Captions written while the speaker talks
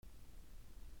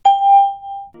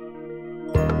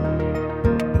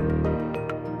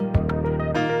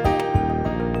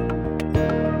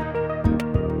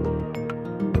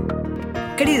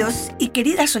Queridos y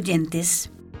queridas oyentes,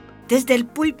 desde el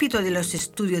púlpito de los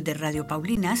estudios de Radio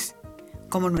Paulinas,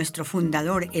 como nuestro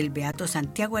fundador, el beato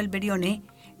Santiago Alberione,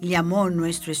 llamó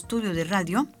nuestro estudio de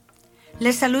radio,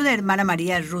 les saluda hermana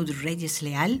María Ruth Reyes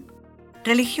Leal,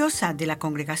 religiosa de la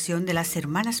Congregación de las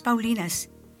Hermanas Paulinas,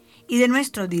 y de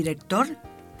nuestro director,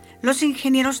 los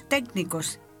ingenieros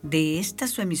técnicos de esta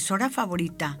su emisora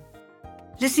favorita.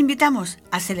 Les invitamos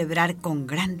a celebrar con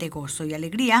grande gozo y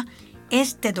alegría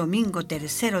este domingo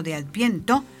tercero de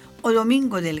Adviento o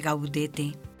domingo del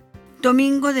Gaudete,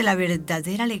 domingo de la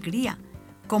verdadera alegría,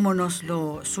 como nos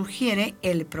lo sugiere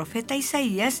el profeta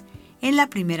Isaías en la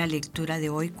primera lectura de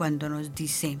hoy cuando nos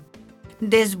dice: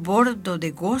 desbordo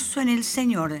de gozo en el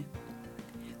Señor.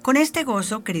 Con este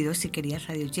gozo, queridos y queridas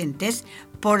radioyentes,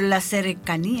 por la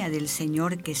cercanía del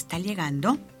Señor que está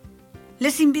llegando,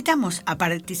 les invitamos a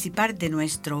participar de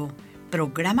nuestro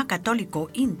programa católico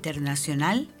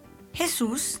internacional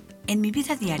Jesús en mi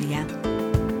vida diaria.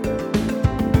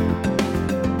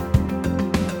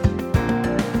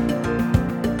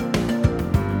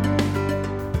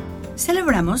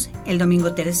 Celebramos el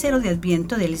domingo tercero de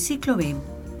Adviento del ciclo B.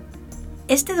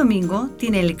 Este domingo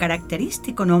tiene el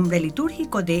característico nombre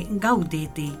litúrgico de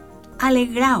Gaudete,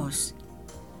 alegraos.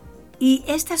 Y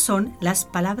estas son las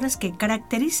palabras que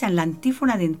caracterizan la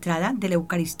antífona de entrada de la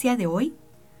Eucaristía de hoy,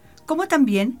 como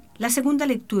también la segunda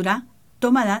lectura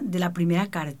tomada de la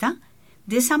primera carta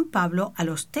de San Pablo a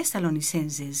los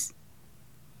tesalonicenses.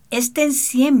 Estén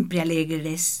siempre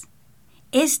alegres.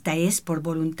 Esta es, por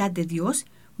voluntad de Dios,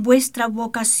 vuestra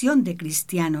vocación de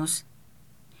cristianos.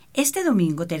 Este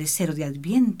domingo tercero de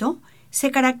Adviento se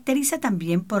caracteriza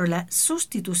también por la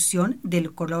sustitución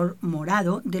del color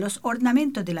morado de los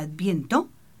ornamentos del Adviento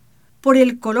por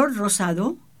el color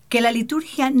rosado que la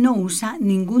liturgia no usa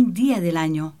ningún día del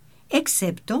año,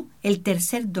 excepto el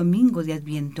tercer domingo de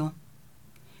Adviento.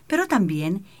 Pero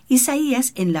también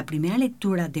Isaías, en la primera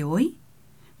lectura de hoy,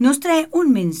 nos trae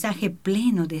un mensaje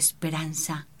pleno de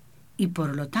esperanza y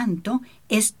por lo tanto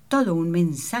es todo un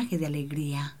mensaje de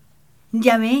alegría.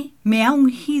 Yahvé me ha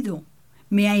ungido,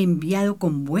 me ha enviado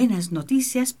con buenas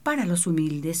noticias para los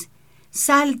humildes.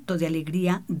 Salto de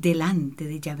alegría delante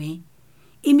de Yahvé,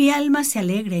 y mi alma se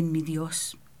alegra en mi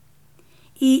Dios.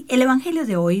 Y el Evangelio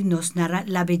de hoy nos narra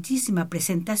la bellísima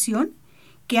presentación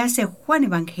que hace Juan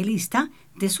Evangelista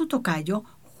de su tocayo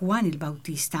Juan el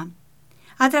Bautista,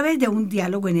 a través de un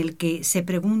diálogo en el que se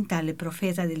pregunta al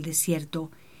profeta del desierto: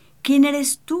 ¿quién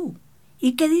eres tú?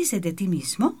 ¿Y qué dices de ti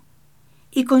mismo?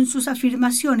 Y con sus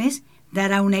afirmaciones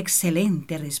dará una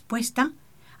excelente respuesta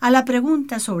a la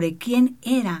pregunta sobre quién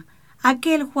era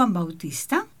aquel Juan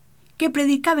Bautista que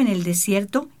predicaba en el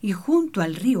desierto y junto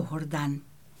al río Jordán.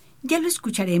 Ya lo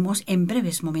escucharemos en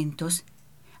breves momentos.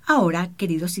 Ahora,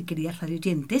 queridos y queridas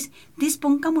radioyentes,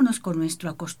 dispongámonos con nuestro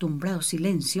acostumbrado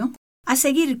silencio a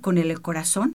seguir con el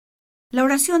corazón la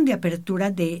oración de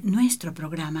apertura de nuestro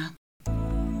programa.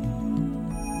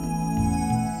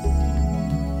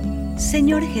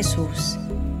 Señor Jesús,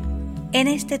 en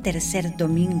este tercer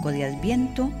domingo de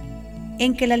Adviento,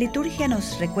 en que la liturgia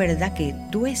nos recuerda que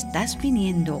tú estás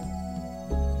viniendo,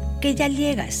 que ya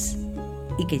llegas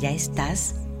y que ya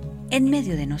estás en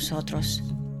medio de nosotros.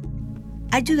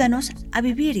 Ayúdanos a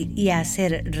vivir y a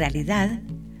hacer realidad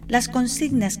las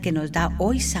consignas que nos da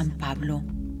hoy San Pablo.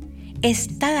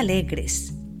 Estad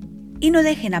alegres y no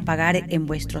dejen apagar en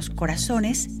vuestros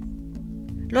corazones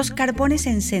los carbones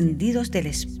encendidos del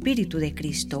Espíritu de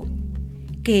Cristo,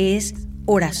 que es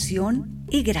oración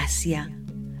y gracia,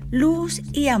 luz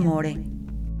y amor,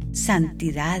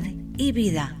 santidad y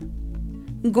vida,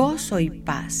 gozo y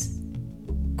paz,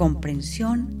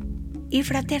 comprensión y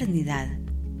fraternidad.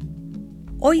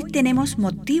 Hoy tenemos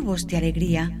motivos de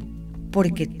alegría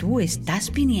porque tú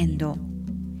estás viniendo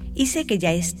y sé que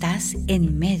ya estás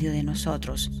en medio de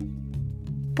nosotros.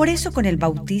 Por eso con el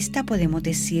Bautista podemos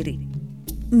decir: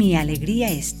 mi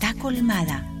alegría está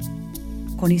colmada.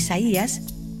 Con Isaías,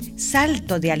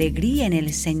 salto de alegría en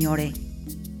el Señor.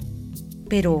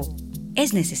 Pero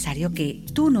es necesario que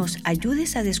tú nos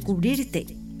ayudes a descubrirte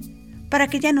para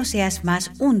que ya no seas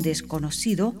más un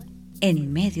desconocido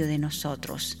en medio de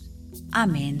nosotros.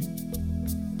 Amén.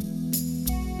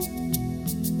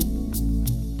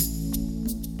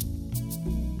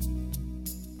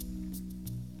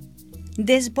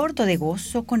 Desbordo de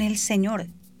gozo con el Señor,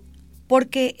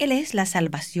 porque Él es la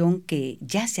salvación que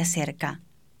ya se acerca,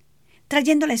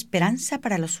 trayendo la esperanza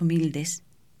para los humildes,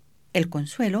 el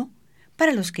consuelo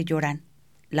para los que lloran,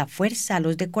 la fuerza a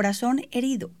los de corazón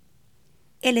herido.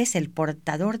 Él es el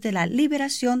portador de la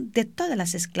liberación de todas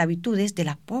las esclavitudes de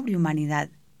la pobre humanidad.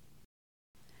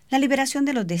 La liberación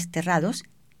de los desterrados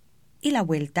y la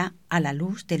vuelta a la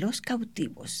luz de los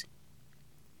cautivos.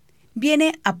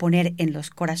 Viene a poner en los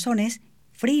corazones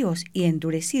fríos y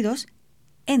endurecidos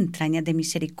entrañas de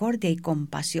misericordia y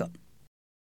compasión.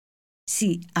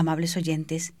 Sí, amables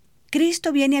oyentes,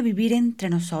 Cristo viene a vivir entre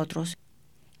nosotros.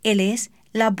 Él es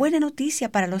la buena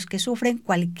noticia para los que sufren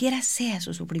cualquiera sea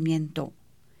su sufrimiento.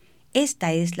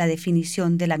 Esta es la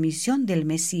definición de la misión del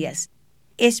Mesías,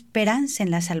 esperanza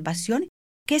en la salvación,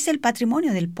 que es el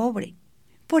patrimonio del pobre.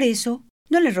 Por eso,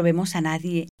 no le robemos a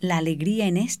nadie la alegría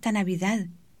en esta Navidad,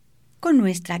 con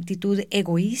nuestra actitud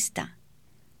egoísta,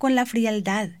 con la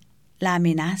frialdad, la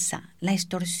amenaza, la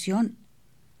extorsión,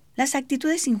 las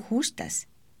actitudes injustas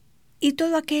y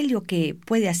todo aquello que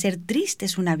puede hacer triste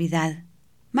su Navidad.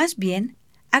 Más bien,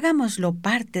 hagámoslo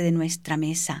parte de nuestra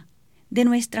mesa, de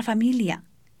nuestra familia,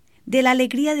 de la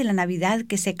alegría de la Navidad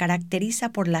que se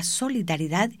caracteriza por la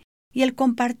solidaridad y el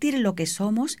compartir lo que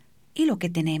somos y lo que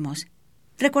tenemos.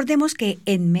 Recordemos que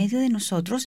en medio de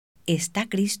nosotros está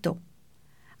Cristo,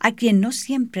 a quien no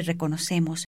siempre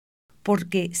reconocemos,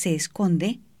 porque se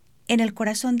esconde en el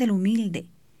corazón del humilde,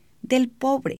 del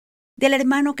pobre, del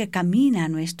hermano que camina a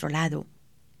nuestro lado,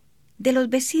 de los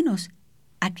vecinos,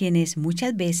 a quienes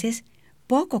muchas veces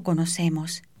poco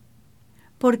conocemos,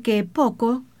 porque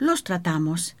poco los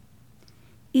tratamos.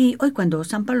 Y hoy, cuando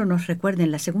San Pablo nos recuerda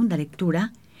en la segunda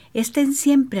lectura, estén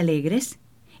siempre alegres,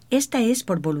 esta es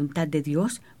por voluntad de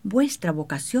Dios vuestra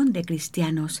vocación de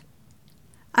cristianos.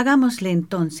 Hagámosle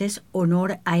entonces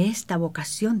honor a esta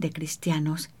vocación de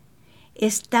cristianos,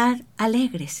 estar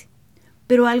alegres.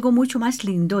 Pero algo mucho más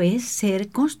lindo es ser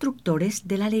constructores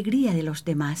de la alegría de los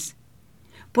demás,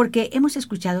 porque hemos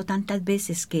escuchado tantas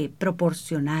veces que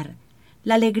proporcionar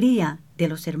la alegría de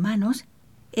los hermanos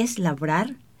es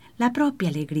labrar la propia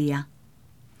alegría.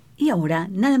 Y ahora,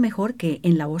 nada mejor que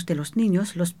en la voz de los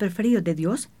niños, los preferidos de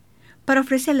Dios, para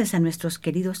ofrecerles a nuestros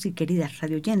queridos y queridas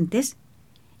radioyentes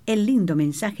el lindo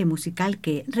mensaje musical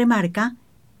que remarca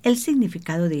el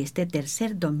significado de este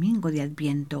tercer domingo de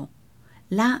Adviento,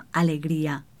 la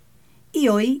alegría. Y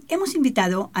hoy hemos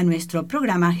invitado a nuestro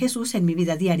programa Jesús en mi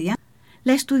vida diaria,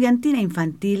 la estudiantina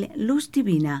infantil Luz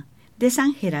Divina de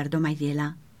San Gerardo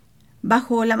Mayela,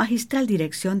 bajo la magistral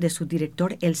dirección de su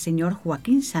director, el señor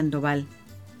Joaquín Sandoval.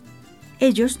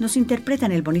 Ellos nos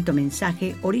interpretan el bonito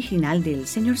mensaje original del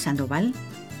señor Sandoval: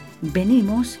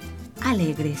 venimos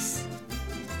alegres.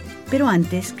 Pero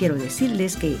antes quiero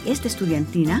decirles que esta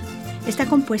estudiantina está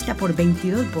compuesta por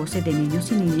 22 voces de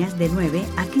niños y niñas de 9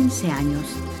 a 15 años.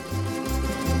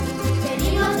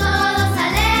 Venimos todos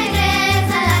alegres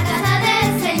a la casa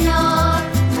del Señor,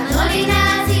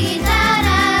 mandolinas y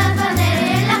guitarras, bandera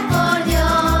y el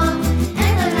acordeón,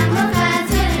 entonando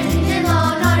canciones, rindiendo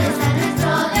honores a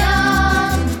nuestro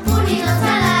Dios, unidos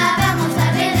alabamos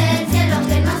al Rey del cielo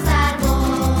que nos salvó.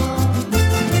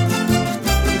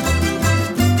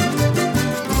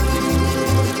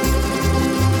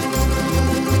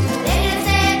 Alegres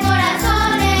de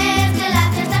corazones, que la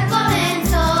fiesta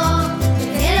comenzó, que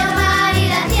el cielo, mar y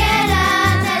la tierra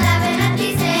te alaben a ti,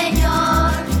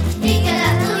 Señor, y que la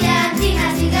estudiantina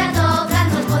siga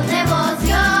tocando con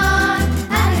devoción,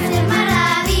 a que de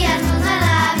maravillas nos da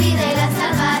la vida y la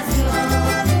salvación.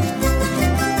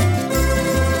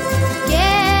 Qué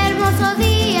hermoso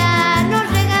día nos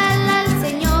regala el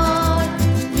Señor,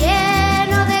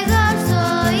 lleno de gozo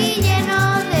y lleno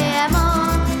de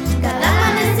amor. Cada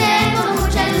amanecer con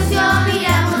mucha ilusión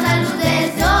miramos la luz del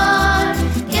sol,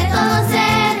 que todo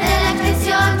ser de la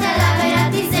creación te alabe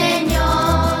a ti, Señor.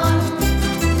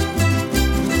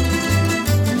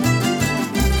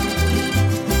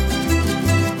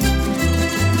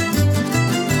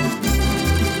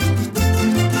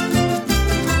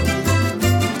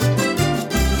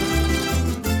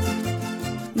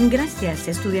 Gracias,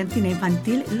 estudiantina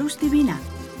infantil Luz Divina,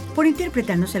 por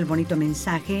interpretarnos el bonito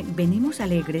mensaje Venimos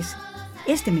alegres.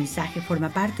 Este mensaje forma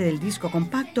parte del disco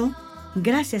compacto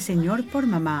Gracias, Señor, por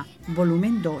Mamá,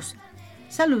 volumen 2.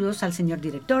 Saludos al señor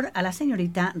director, a la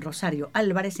señorita Rosario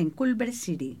Álvarez en Culver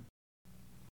City.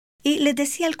 Y les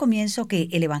decía al comienzo que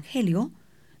el Evangelio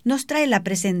nos trae la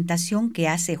presentación que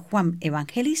hace Juan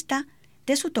Evangelista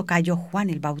de su tocayo Juan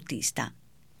el Bautista,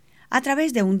 a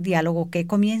través de un diálogo que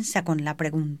comienza con la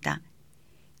pregunta: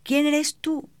 ¿quién eres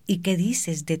tú y qué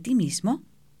dices de ti mismo?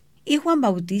 Y Juan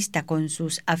Bautista, con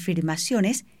sus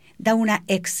afirmaciones, da una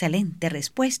excelente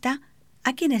respuesta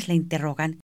a quienes le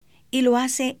interrogan, y lo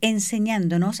hace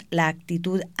enseñándonos la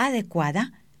actitud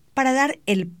adecuada para dar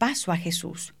el paso a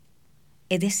Jesús,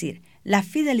 es decir, la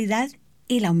fidelidad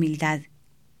y la humildad.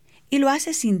 Y lo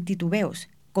hace sin titubeos,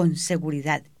 con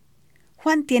seguridad.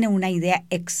 Juan tiene una idea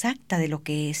exacta de lo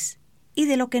que es y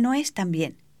de lo que no es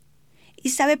también. y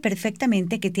sabe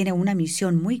perfectamente que tiene una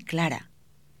misión muy clara: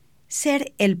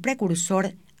 ser el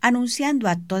precursor anunciando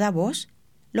a toda voz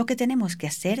lo que tenemos que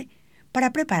hacer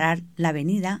para preparar la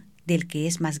venida del que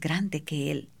es más grande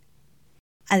que él.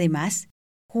 Además,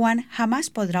 Juan jamás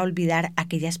podrá olvidar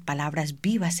aquellas palabras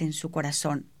vivas en su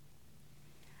corazón: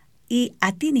 y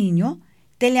a ti, niño,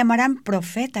 te llamarán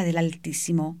profeta del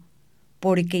Altísimo,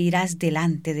 porque irás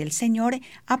delante del Señor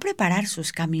a preparar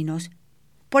sus caminos.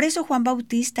 Por eso Juan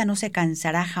Bautista no se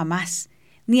cansará jamás,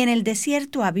 ni en el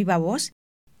desierto a viva voz,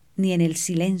 ni en el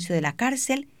silencio de la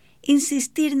cárcel,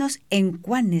 insistirnos en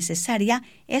cuán necesaria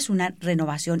es una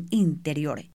renovación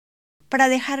interior, para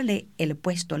dejarle el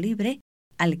puesto libre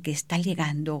al que está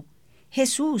llegando,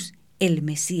 Jesús, el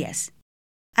Mesías,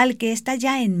 al que está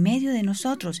ya en medio de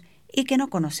nosotros y que no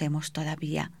conocemos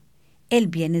todavía. Él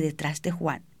viene detrás de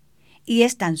Juan, y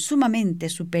es tan sumamente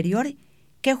superior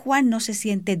que Juan no se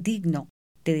siente digno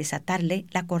de desatarle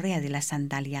la correa de la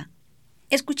sandalia.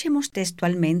 Escuchemos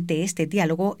textualmente este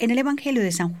diálogo en el Evangelio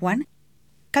de San Juan,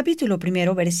 capítulo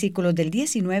 1, versículos del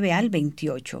 19 al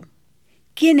 28.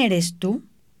 ¿Quién eres tú?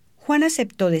 Juan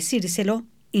aceptó decírselo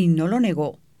y no lo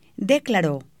negó.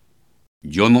 Declaró: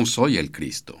 Yo no soy el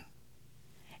Cristo.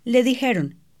 Le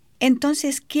dijeron: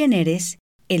 Entonces, ¿quién eres?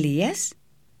 ¿Elías?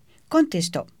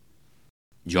 Contestó: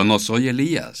 Yo no soy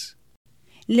Elías.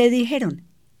 Le dijeron: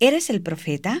 ¿Eres el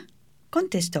profeta?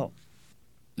 Contestó: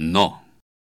 No.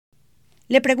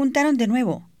 Le preguntaron de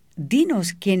nuevo: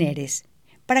 Dinos quién eres,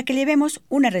 para que llevemos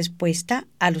una respuesta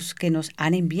a los que nos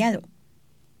han enviado.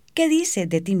 ¿Qué dices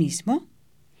de ti mismo?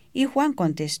 Y Juan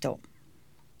contestó: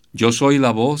 Yo soy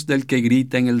la voz del que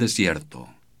grita en el desierto.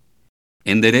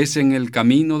 Enderecen el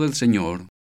camino del Señor,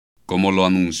 como lo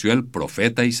anunció el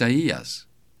profeta Isaías.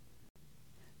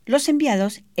 Los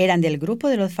enviados eran del grupo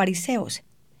de los fariseos,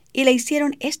 y le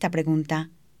hicieron esta pregunta: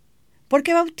 ¿Por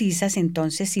qué bautizas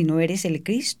entonces si no eres el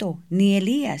Cristo, ni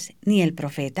Elías, ni el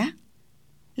profeta?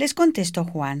 Les contestó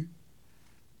Juan: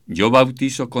 Yo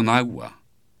bautizo con agua,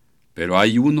 pero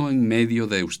hay uno en medio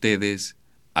de ustedes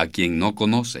a quien no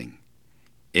conocen.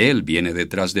 Él viene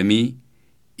detrás de mí,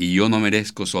 y yo no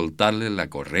merezco soltarle la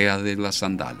correa de la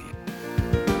sandalia.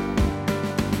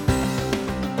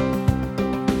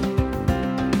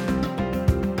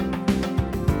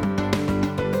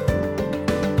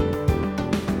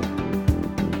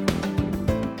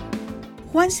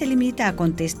 Juan se limita a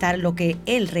contestar lo que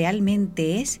él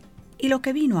realmente es y lo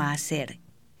que vino a hacer: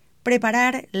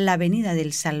 preparar la venida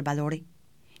del Salvador,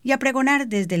 y a pregonar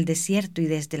desde el desierto y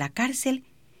desde la cárcel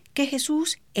que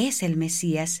Jesús es el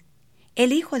Mesías,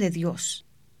 el Hijo de Dios.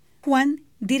 Juan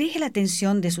dirige la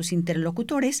atención de sus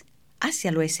interlocutores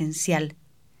hacia lo esencial: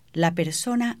 la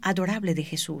persona adorable de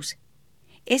Jesús.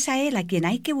 Es a él a quien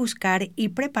hay que buscar y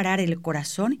preparar el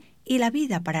corazón y la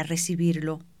vida para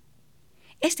recibirlo.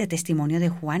 Este testimonio de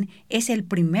Juan es el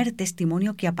primer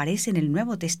testimonio que aparece en el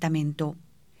Nuevo Testamento.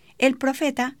 El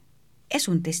profeta es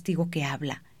un testigo que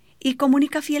habla y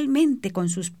comunica fielmente con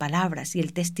sus palabras y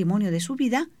el testimonio de su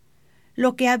vida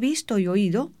lo que ha visto y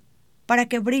oído, para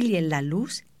que brille la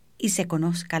luz y se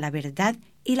conozca la verdad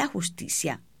y la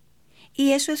justicia.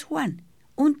 Y eso es Juan,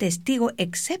 un testigo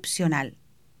excepcional.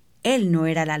 Él no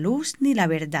era la luz ni la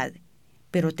verdad,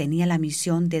 pero tenía la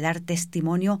misión de dar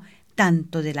testimonio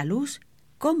tanto de la luz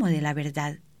como de la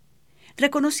verdad.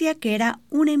 Reconocía que era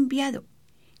un enviado,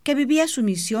 que vivía su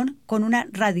misión con una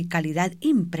radicalidad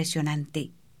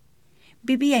impresionante.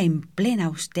 Vivía en plena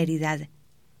austeridad,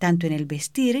 tanto en el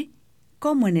vestir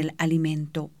como en el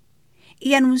alimento,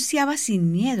 y anunciaba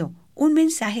sin miedo un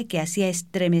mensaje que hacía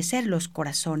estremecer los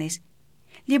corazones,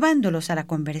 llevándolos a la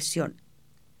conversión,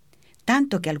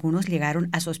 tanto que algunos llegaron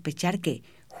a sospechar que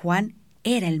Juan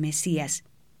era el Mesías.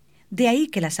 De ahí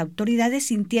que las autoridades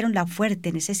sintieron la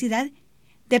fuerte necesidad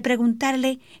de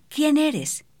preguntarle: ¿quién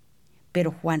eres?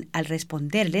 Pero Juan, al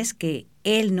responderles que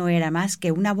él no era más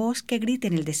que una voz que grita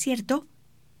en el desierto,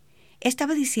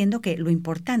 estaba diciendo que lo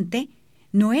importante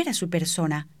no era su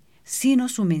persona, sino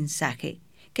su mensaje,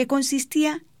 que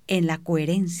consistía en la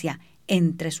coherencia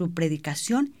entre su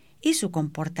predicación y su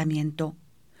comportamiento,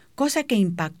 cosa que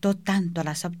impactó tanto a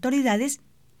las autoridades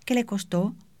que le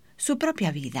costó su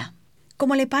propia vida.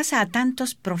 Como le pasa a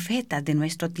tantos profetas de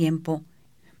nuestro tiempo,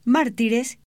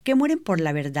 mártires que mueren por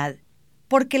la verdad,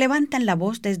 porque levantan la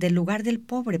voz desde el lugar del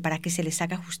pobre para que se les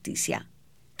haga justicia.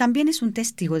 También es un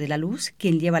testigo de la luz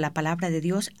quien lleva la palabra de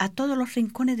Dios a todos los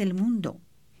rincones del mundo,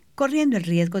 corriendo el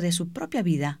riesgo de su propia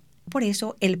vida. Por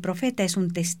eso el profeta es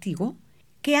un testigo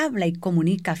que habla y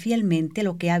comunica fielmente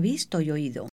lo que ha visto y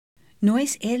oído. No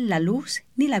es él la luz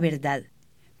ni la verdad,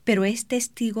 pero es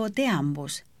testigo de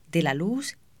ambos, de la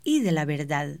luz y de la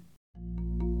verdad.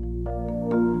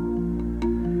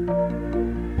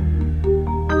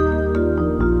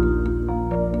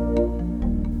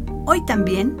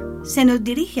 también se nos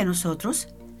dirige a nosotros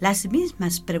las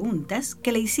mismas preguntas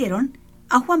que le hicieron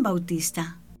a Juan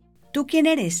Bautista. ¿Tú quién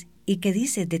eres y qué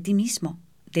dices de ti mismo,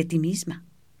 de ti misma?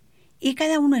 Y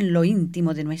cada uno en lo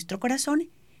íntimo de nuestro corazón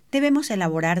debemos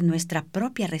elaborar nuestra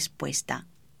propia respuesta.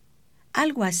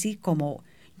 Algo así como: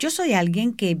 yo soy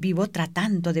alguien que vivo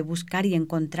tratando de buscar y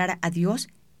encontrar a Dios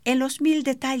en los 1000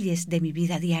 detalles de mi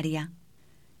vida diaria.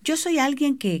 Yo soy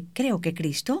alguien que creo que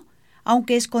Cristo,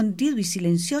 aunque escondido y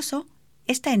silencioso,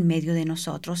 está en medio de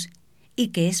nosotros, y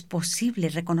que es posible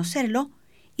reconocerlo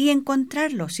y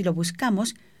encontrarlo si lo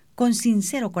buscamos con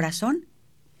sincero corazón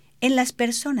en las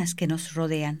personas que nos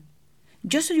rodean.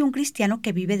 Yo soy un cristiano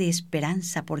que vive de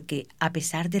esperanza porque, a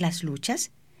pesar de las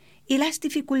luchas y las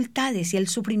dificultades y el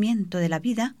sufrimiento de la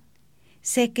vida,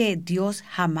 sé que Dios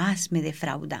jamás me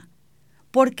defrauda,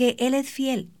 porque Él es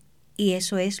fiel, y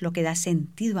eso es lo que da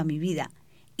sentido a mi vida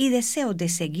y deseo de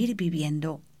seguir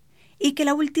viviendo, y que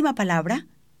la última palabra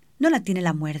no la tiene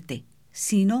la muerte,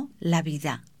 sino la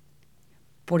vida,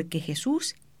 porque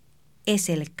Jesús es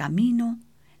el camino,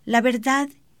 la verdad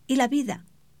y la vida.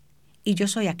 Y yo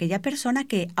soy aquella persona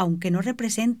que, aunque no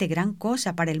represente gran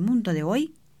cosa para el mundo de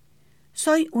hoy,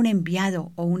 soy un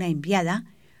enviado o una enviada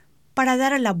para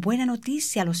dar la buena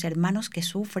noticia a los hermanos que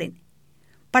sufren,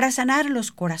 para sanar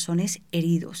los corazones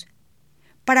heridos,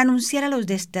 para anunciar a los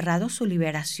desterrados su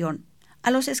liberación, a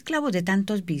los esclavos de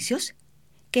tantos vicios,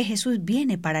 que Jesús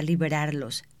viene para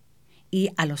liberarlos,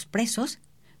 y a los presos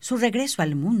su regreso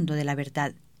al mundo de la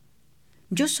verdad.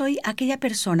 Yo soy aquella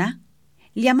persona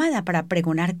llamada para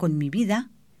pregonar con mi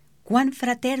vida cuán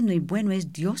fraterno y bueno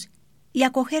es Dios y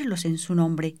acogerlos en su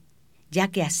nombre, ya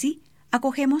que así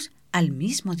acogemos al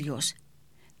mismo Dios.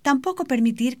 Tampoco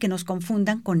permitir que nos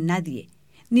confundan con nadie,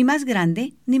 ni más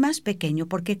grande ni más pequeño,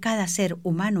 porque cada ser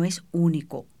humano es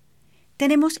único.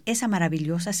 Tenemos esa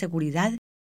maravillosa seguridad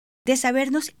de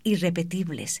sabernos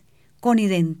irrepetibles, con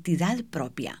identidad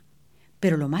propia.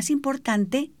 Pero lo más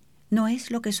importante no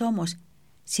es lo que somos,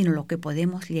 sino lo que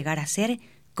podemos llegar a ser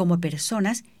como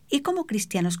personas y como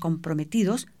cristianos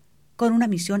comprometidos con una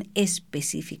misión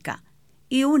específica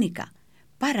y única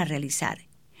para realizar,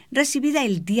 recibida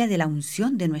el día de la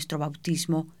unción de nuestro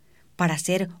bautismo, para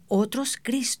ser otros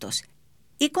Cristos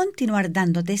y continuar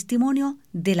dando testimonio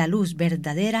de la luz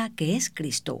verdadera que es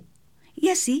Cristo. Y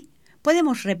así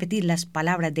podemos repetir las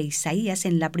palabras de Isaías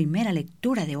en la primera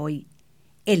lectura de hoy: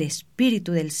 el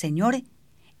Espíritu del Señor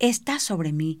está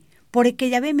sobre mí,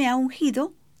 porque Yahvé me ha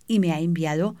ungido y me ha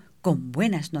enviado con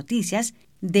buenas noticias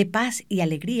de paz y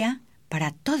alegría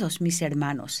para todos mis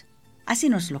hermanos. Así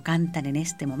nos lo cantan en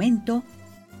este momento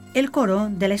el coro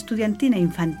de la estudiantina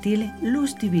infantil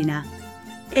Luz Divina.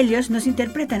 Ellos nos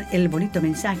interpretan el bonito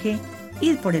mensaje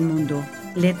Id por el mundo,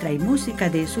 letra y música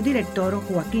de su director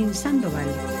Joaquín Sandoval.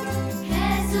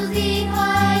 Jesús dijo: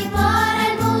 "Id por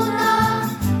el mundo,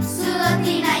 su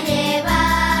doctrina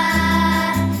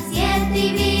llevar. Si en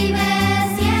ti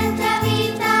vives, si en ti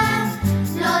habitas,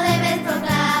 lo debes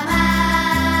proclamar.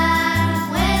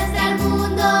 Muestra al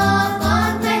mundo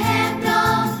con tu ejemplo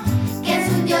que es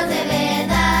un Dios de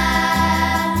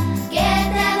verdad, que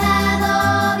te ha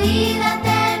dado vida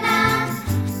eterna,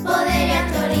 poder y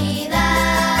autoridad.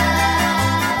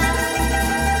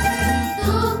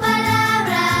 Tu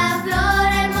palabra, flor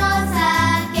hermosa,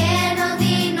 que nos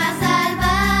vino a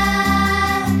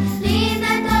salvar. Linda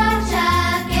antorcha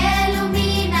que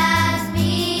iluminas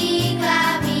mi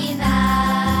caminar.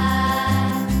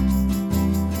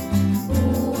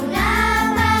 Una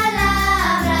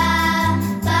palabra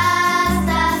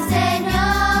basta,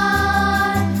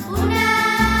 Señor. Una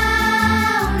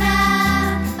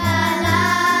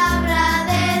palabra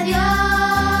de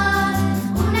Dios.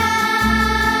 Una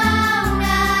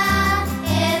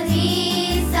es mi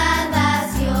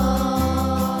salvación.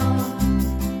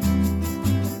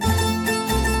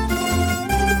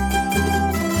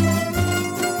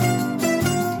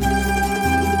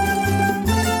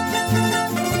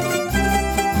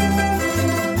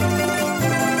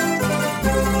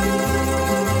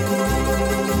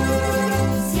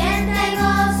 Siente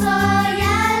gozo y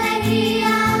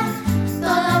alegría,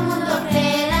 todo mundo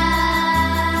creerá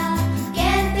que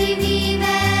en ti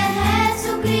vive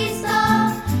Jesucristo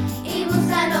y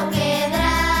busca lo que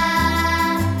da.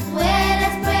 Tú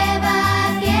eres prueba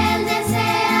que Él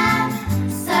desea,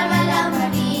 salva la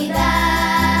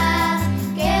humanidad,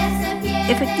 que se fiel.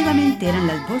 Efectivamente eran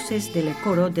las voces del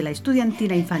coro de la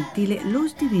estudiantina infantil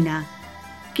Luz Divina,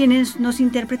 quienes nos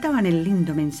interpretaban el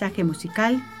lindo mensaje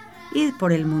musical Id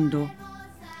por el mundo.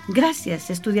 Gracias,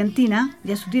 estudiantina,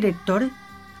 y a su director,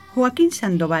 Joaquín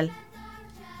Sandoval.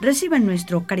 Reciban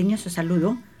nuestro cariñoso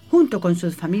saludo junto con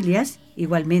sus familias,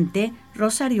 igualmente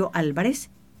Rosario Álvarez,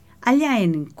 allá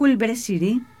en Culver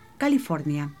City,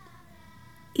 California.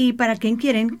 Y para quien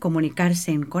quieren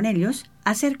comunicarse con ellos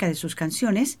acerca de sus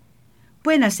canciones,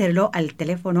 pueden hacerlo al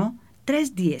teléfono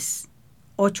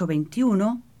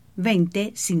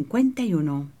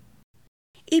 310-821-2051.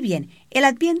 Y bien, el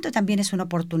Adviento también es una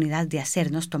oportunidad de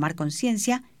hacernos tomar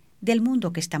conciencia del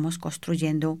mundo que estamos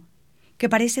construyendo, que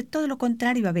parece todo lo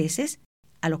contrario a veces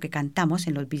a lo que cantamos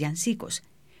en los villancicos.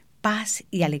 Paz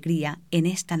y alegría en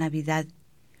esta Navidad.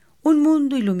 Un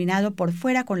mundo iluminado por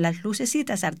fuera con las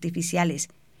lucecitas artificiales,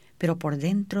 pero por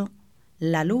dentro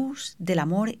la luz del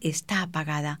amor está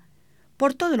apagada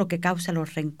por todo lo que causa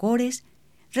los rencores,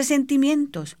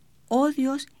 resentimientos,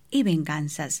 odios y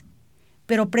venganzas.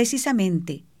 Pero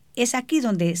precisamente es aquí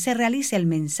donde se realiza el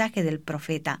mensaje del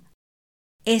profeta.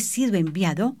 He sido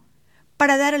enviado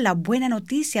para dar la buena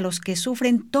noticia a los que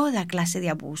sufren toda clase de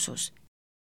abusos,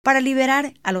 para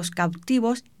liberar a los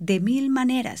cautivos de 1000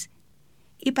 maneras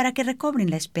y para que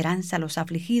recobren la esperanza a los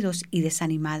afligidos y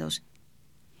desanimados.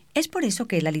 Es por eso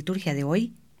que la liturgia de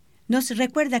hoy nos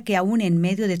recuerda que aún en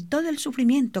medio de todo el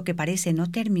sufrimiento que parece no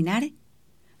terminar,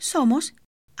 somos,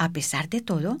 a pesar de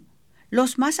todo,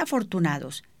 los más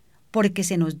afortunados, porque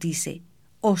se nos dice,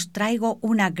 os traigo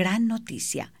una gran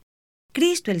noticia.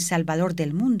 Cristo, el Salvador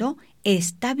del mundo,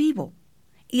 está vivo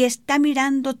y está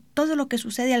mirando todo lo que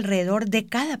sucede alrededor de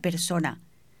cada persona.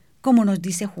 Como nos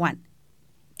dice Juan,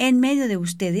 en medio de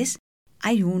ustedes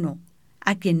hay uno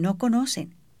a quien no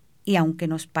conocen, y aunque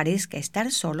nos parezca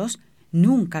estar solos,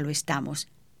 nunca lo estamos.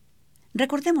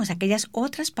 Recordemos aquellas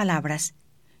otras palabras,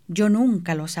 yo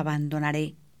nunca los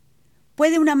abandonaré.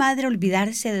 ¿Puede una madre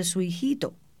olvidarse de su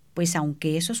hijito? Pues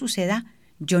aunque eso suceda,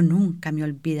 yo nunca me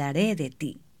olvidaré de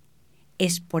ti.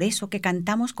 Es por eso que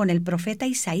cantamos con el profeta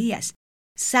Isaías,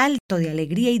 salto de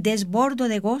alegría y desbordo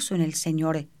de gozo en el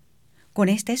Señor. Con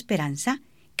esta esperanza,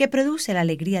 que produce la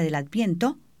alegría del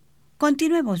Adviento,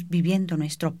 continuemos viviendo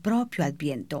nuestro propio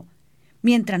Adviento,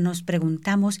 mientras nos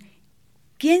preguntamos,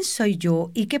 ¿quién soy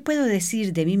yo y qué puedo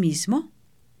decir de mí mismo?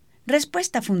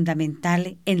 Respuesta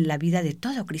fundamental en la vida de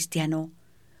todo cristiano,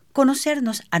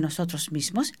 conocernos a nosotros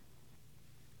mismos,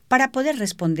 para poder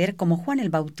responder como Juan el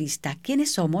Bautista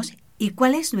quiénes somos y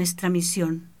cuál es nuestra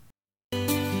misión.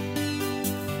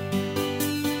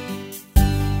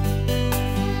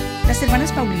 Las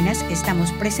hermanas Paulinas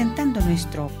estamos presentando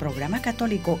nuestro programa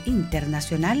católico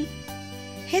internacional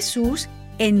Jesús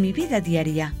en mi vida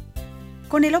diaria,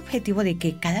 con el objetivo de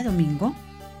que cada domingo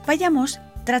vayamos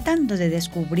tratando de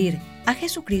descubrir a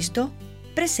Jesucristo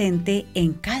presente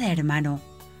en cada hermano,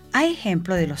 a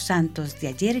ejemplo de los santos de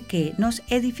ayer que nos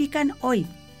edifican hoy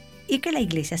y que la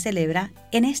Iglesia celebra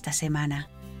en esta semana.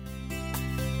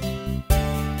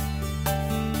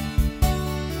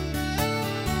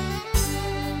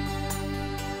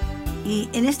 Y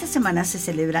en esta semana se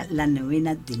celebra la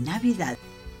novena de Navidad,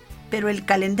 pero el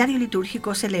calendario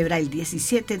litúrgico celebra el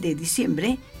 17 de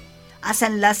diciembre a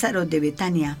San Lázaro de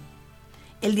Betania.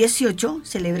 El 18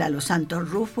 celebra a los santos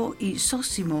Rufo y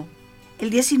Zósimo.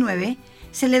 El 19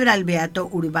 celebra al beato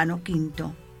Urbano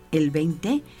V. El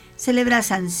 20 celebra a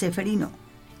San Seferino.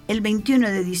 El 21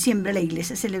 de diciembre la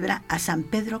iglesia celebra a San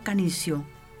Pedro Canicio.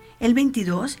 El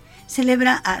 22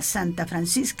 celebra a Santa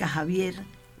Francisca Javier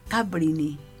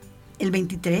Cabrini. El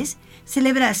 23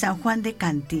 celebra a San Juan de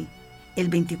Canti. El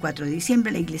 24 de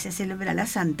diciembre la iglesia celebra a las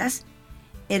santas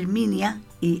Herminia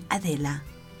y Adela.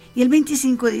 Y el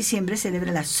 25 de diciembre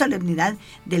celebra la solemnidad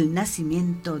del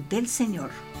nacimiento del Señor.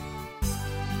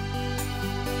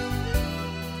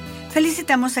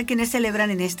 Felicitamos a quienes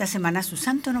celebran en esta semana su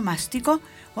santo nomástico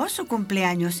o su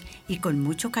cumpleaños y con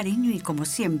mucho cariño y como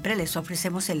siempre les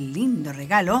ofrecemos el lindo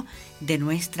regalo de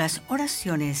nuestras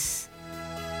oraciones.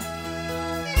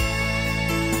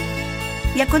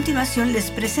 Y a continuación les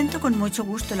presento con mucho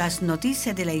gusto las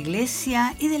noticias de la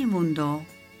Iglesia y del mundo.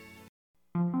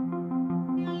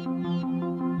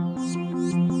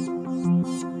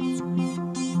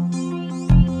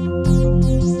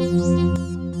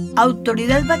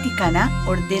 Autoridad Vaticana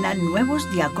ordena nuevos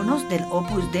diáconos del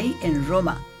Opus Dei en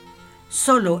Roma.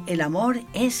 Solo el amor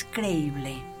es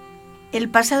creíble. El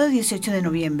pasado 18 de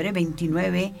noviembre,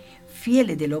 29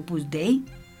 fieles del Opus Dei,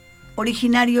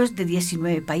 originarios de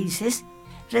 19 países,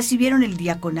 recibieron el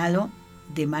diaconado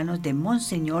de manos de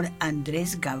Monseñor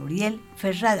Andrés Gabriel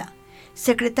Ferrada,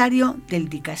 secretario del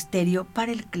Dicasterio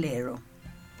para el Clero.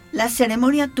 La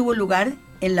ceremonia tuvo lugar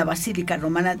en la Basílica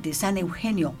Romana de San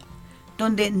Eugenio,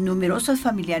 donde numerosos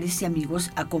familiares y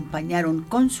amigos acompañaron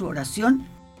con su oración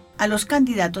a los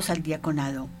candidatos al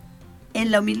diaconado.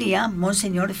 En la homilía,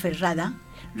 Monseñor Ferrada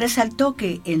resaltó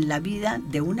que en la vida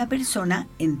de una persona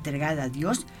entregada a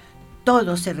Dios,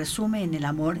 todo se resume en el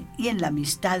amor y en la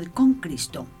amistad con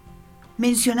Cristo.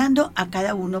 Mencionando a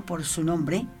cada uno por su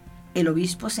nombre, el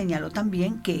obispo señaló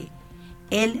también que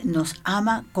Él nos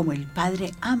ama como el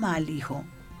Padre ama al Hijo,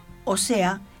 o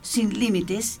sea, sin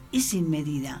límites y sin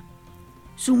medida.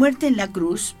 Su muerte en la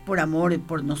cruz, por amor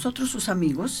por nosotros sus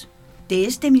amigos, de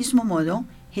este mismo modo,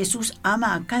 Jesús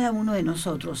ama a cada uno de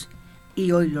nosotros,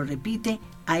 y hoy lo repite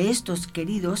a estos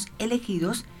queridos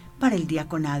elegidos para el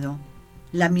diaconado.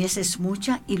 La mies es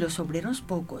mucha y los obreros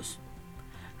pocos.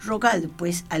 Rogad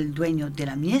pues al dueño de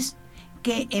la mies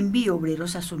que envíe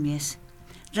obreros a su mies.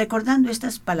 Recordando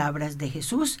estas palabras de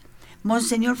Jesús,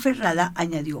 Monseñor Ferrada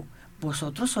añadió: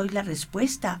 vosotros sois la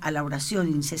respuesta a la oración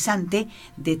incesante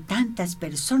de tantas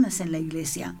personas en la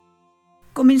iglesia,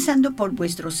 comenzando por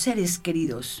vuestros seres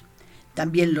queridos,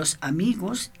 también los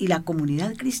amigos y la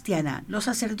comunidad cristiana, los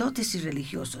sacerdotes y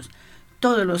religiosos,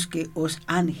 todos los que os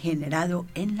han generado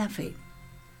en la fe.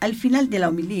 Al final de la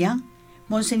homilía,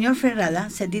 Monseñor Ferrada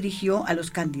se dirigió a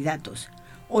los candidatos.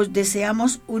 Os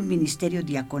deseamos un ministerio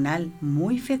diaconal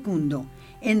muy fecundo,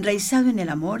 enraizado en el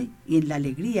amor y en la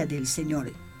alegría del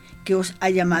Señor, que os ha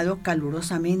llamado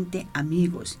calurosamente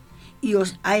amigos y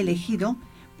os ha elegido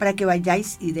para que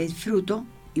vayáis y deis fruto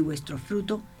y vuestro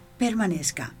fruto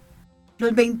permanezca.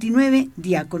 Los 29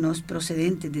 diáconos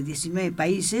procedentes de 19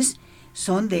 países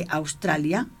son de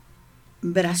Australia,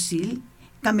 Brasil,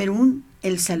 Camerún,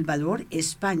 El Salvador,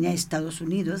 España, Estados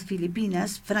Unidos,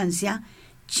 Filipinas, Francia,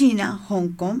 China, Hong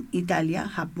Kong, Italia,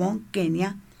 Japón,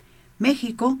 Kenia,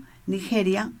 México,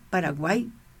 Nigeria, Paraguay,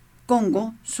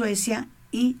 Congo, Suecia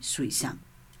y Suiza.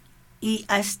 Y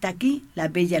hasta aquí la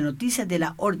bella noticia de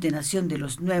la ordenación de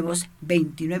los nuevos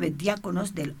 29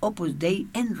 diáconos del Opus Dei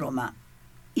en Roma.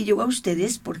 Y llegó a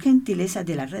ustedes por gentileza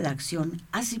de la redacción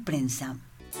Así Prensa.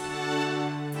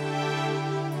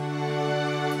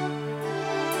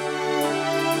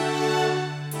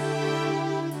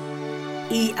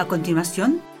 Y a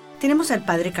continuación tenemos al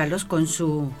Padre Carlos con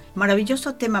su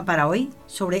maravilloso tema para hoy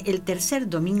sobre el tercer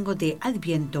domingo de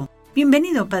Adviento.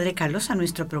 Bienvenido, Padre Carlos, a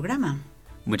nuestro programa.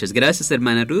 Muchas gracias,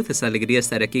 hermana Ruth. Es alegría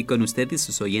estar aquí con usted y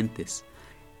sus oyentes.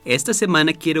 Esta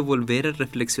semana quiero volver a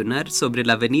reflexionar sobre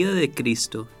la venida de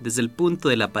Cristo desde el punto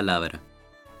de la palabra.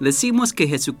 Decimos que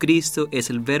Jesucristo es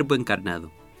el Verbo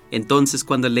encarnado. Entonces,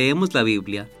 cuando leemos la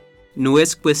Biblia, no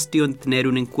es cuestión de tener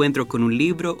un encuentro con un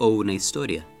libro o una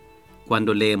historia.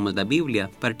 Cuando leemos la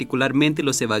Biblia, particularmente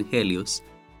los Evangelios,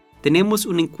 tenemos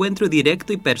un encuentro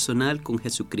directo y personal con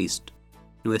Jesucristo,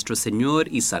 nuestro Señor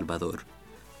y Salvador.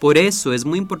 Por eso es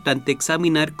muy importante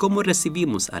examinar cómo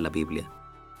recibimos a la Biblia.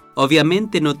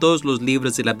 Obviamente no todos los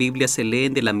libros de la Biblia se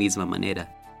leen de la misma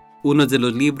manera. Unos de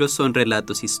los libros son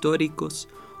relatos históricos,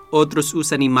 otros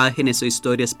usan imágenes o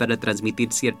historias para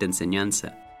transmitir cierta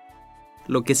enseñanza.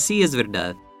 Lo que sí es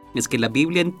verdad es que la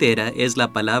Biblia entera es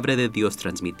la palabra de Dios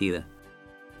transmitida.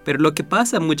 Pero lo que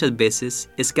pasa muchas veces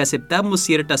es que aceptamos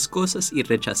ciertas cosas y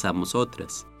rechazamos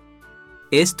otras.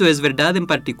 Esto es verdad en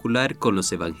particular con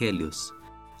los Evangelios.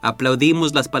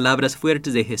 Aplaudimos las palabras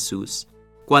fuertes de Jesús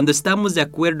cuando estamos de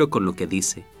acuerdo con lo que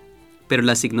dice, pero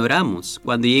las ignoramos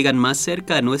cuando llegan más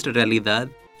cerca a nuestra realidad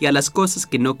y a las cosas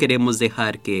que no queremos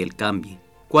dejar que Él cambie.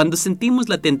 Cuando sentimos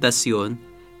la tentación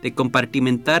de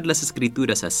compartimentar las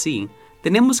Escrituras así,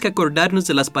 tenemos que acordarnos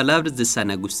de las palabras de San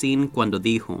Agustín cuando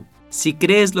dijo: si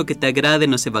crees lo que te agrada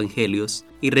en los Evangelios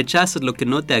y rechazas lo que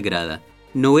no te agrada,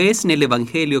 no es en el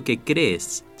Evangelio que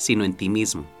crees, sino en ti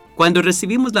mismo. Cuando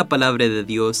recibimos la palabra de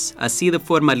Dios así de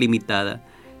forma limitada,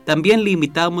 también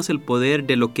limitamos el poder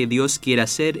de lo que Dios quiere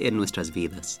hacer en nuestras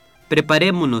vidas.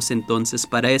 Preparémonos entonces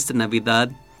para esta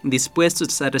Navidad,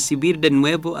 dispuestos a recibir de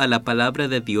nuevo a la palabra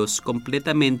de Dios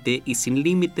completamente y sin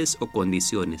límites o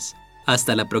condiciones.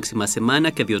 Hasta la próxima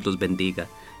semana, que Dios los bendiga.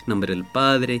 En nombre del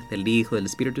Padre, del Hijo, del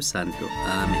Espíritu Santo.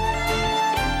 Amén.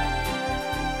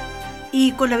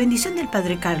 Y con la bendición del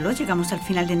Padre Carlos llegamos al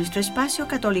final de nuestro espacio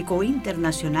católico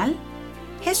internacional,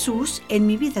 Jesús en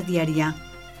mi vida diaria.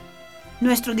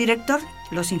 Nuestro director,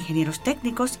 los ingenieros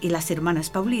técnicos y las hermanas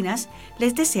Paulinas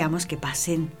les deseamos que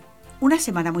pasen una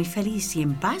semana muy feliz y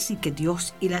en paz, y que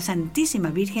Dios y la Santísima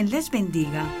Virgen les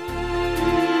bendiga.